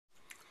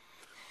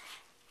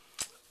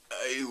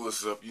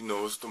what's up? You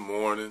know, it's the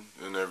morning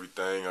and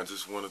everything. I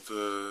just wanted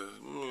to,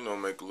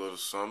 make a little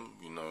something.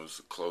 You know, it's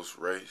a close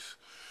race.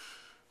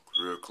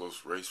 Real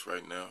close race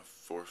right now.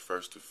 For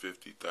first to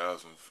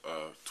 50,000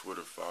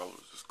 Twitter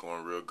followers. It's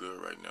going real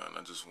good right now. And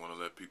I just want to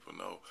let people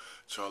know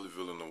Charlie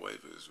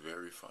Villanueva is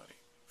very funny.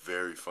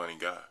 Very funny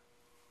guy.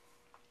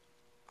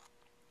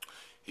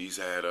 He's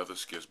had other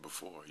skits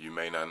before. You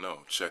may not know.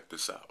 Check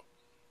this out.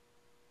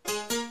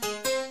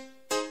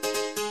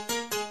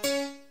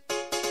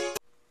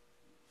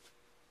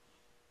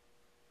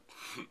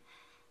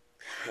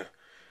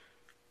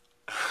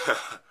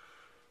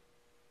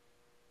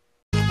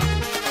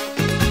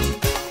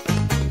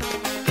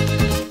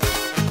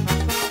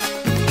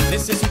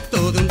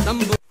 Necesito de un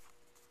tambor.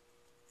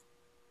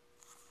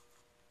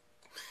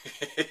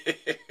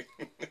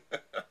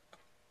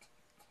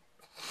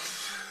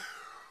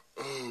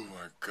 Oh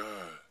my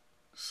God.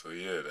 So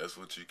yeah, that's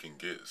what you can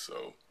get.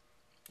 So,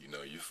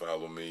 you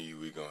follow me,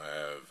 we gonna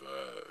have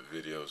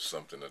videos,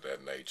 something of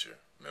that nature.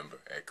 Remember,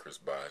 at Chris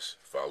Bosh.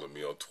 Follow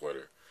me on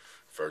Twitter.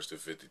 First to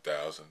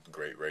 50,000.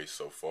 Great race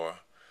so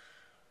far.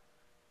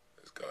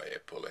 Let's go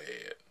ahead, pull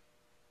ahead.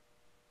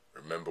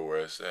 Remember where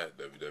it's at,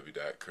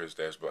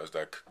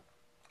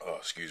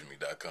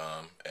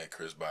 www.chris-bosh.com, at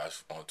Chris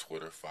Bosh on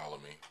Twitter. Follow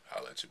me.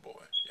 Holla at your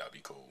boy. Y'all be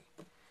cool.